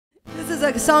is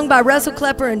a song by Russell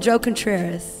Klepper and Joe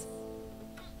Contreras.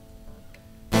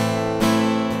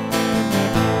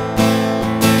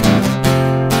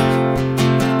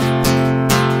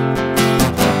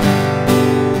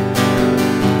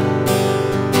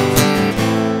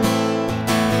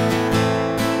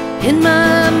 In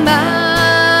my mind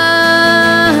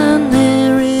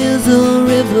there is a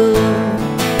river,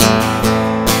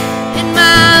 in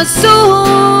my soul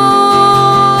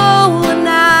an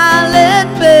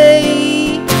island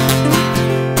bay,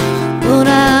 but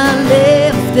I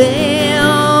left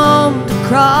them to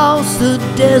cross the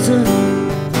desert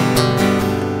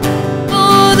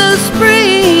for the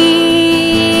springs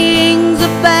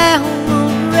of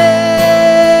Balmorhea.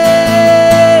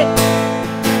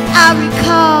 I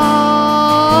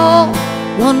recall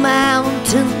one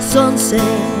mountain sunset.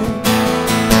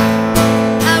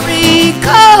 I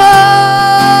recall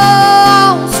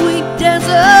sweet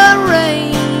desert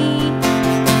rain.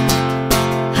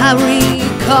 I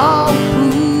recall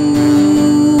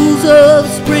pools of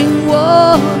spring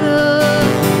water.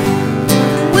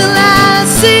 Will I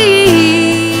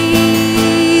see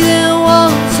them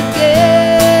once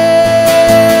again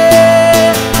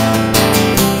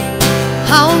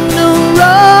on the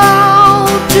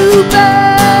road to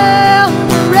Balmorhea?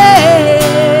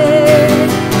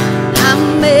 I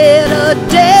met a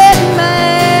dead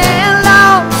man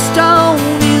lost on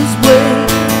his way.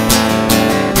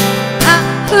 I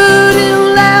heard him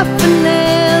laughing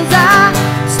as I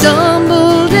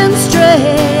stumbled and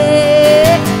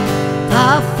strayed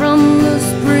far from the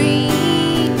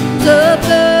springs of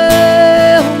Balmorhea.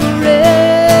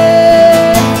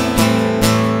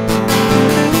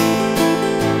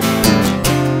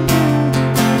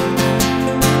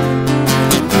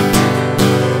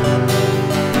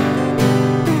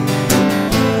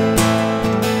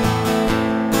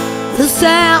 The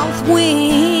south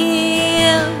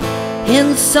wind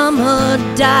in summer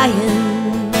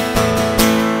dying,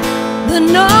 the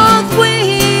north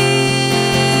wind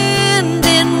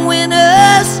in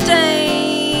winter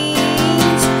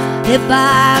stains. If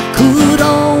I could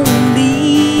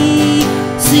only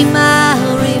see my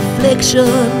reflection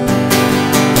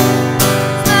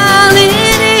smiling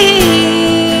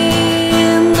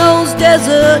in those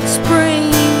desert springs.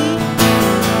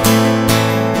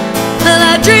 Well,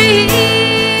 I dreamed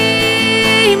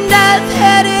I'd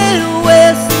headed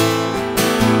west,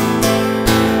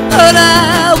 but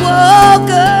I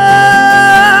woke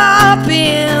up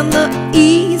in the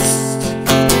east.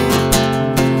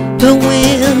 The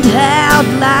wind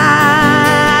howled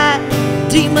like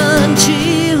demon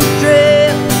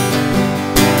children.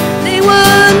 They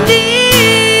were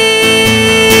neither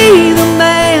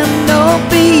man nor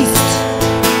beast.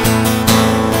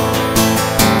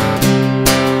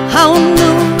 On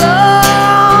the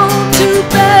road to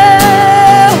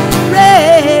Balmorhea,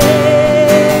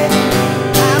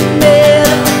 I met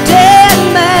a dead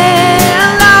man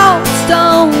lost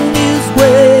on his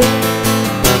way.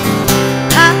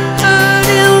 I heard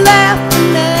him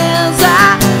laughing as I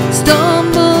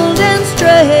stumbled and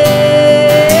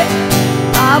strayed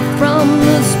off from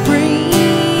the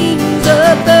springs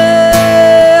of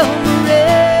Balmorhea.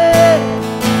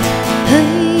 Hey.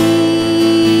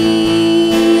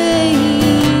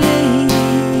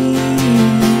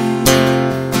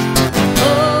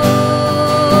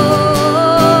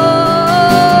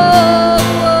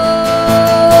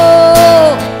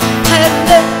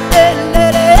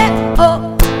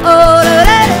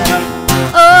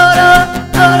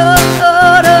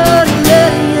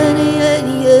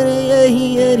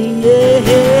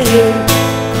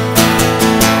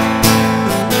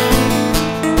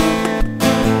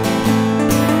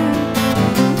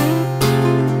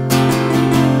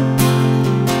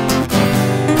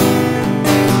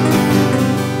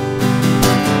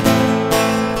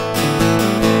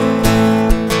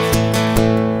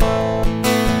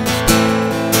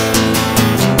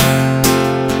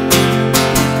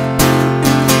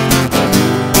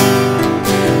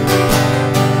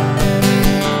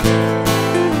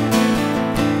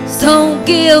 Don't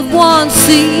give one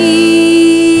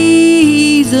season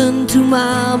to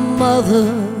my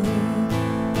mother.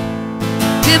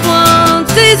 Give one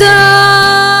season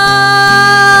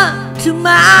to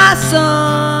my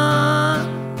son.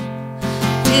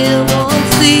 Give one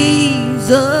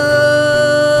season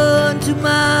to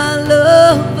my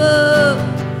lover.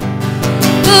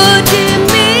 But give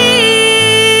me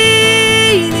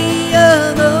the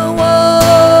other one.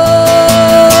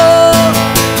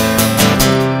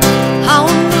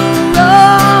 On the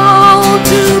road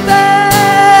to Balmorhea,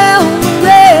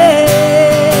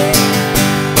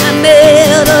 I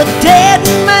met a dead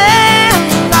man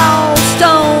lost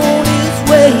on his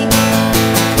way.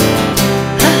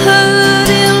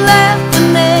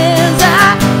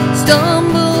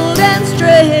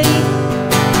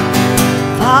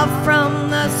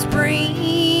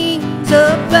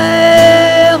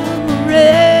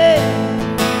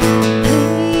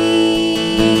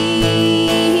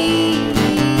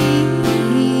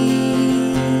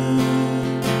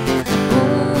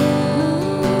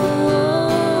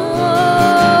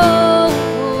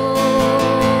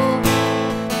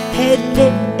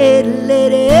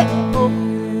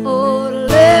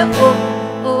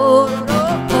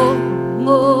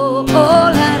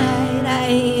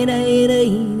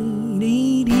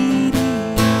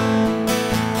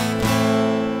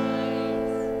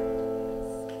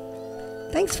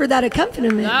 thanks for that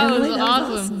accompaniment. That Emily. was That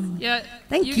awesome. was awesome. Yeah,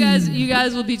 Thank you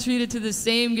guys will be treated to the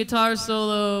same guitar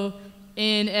solo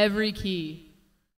in every key.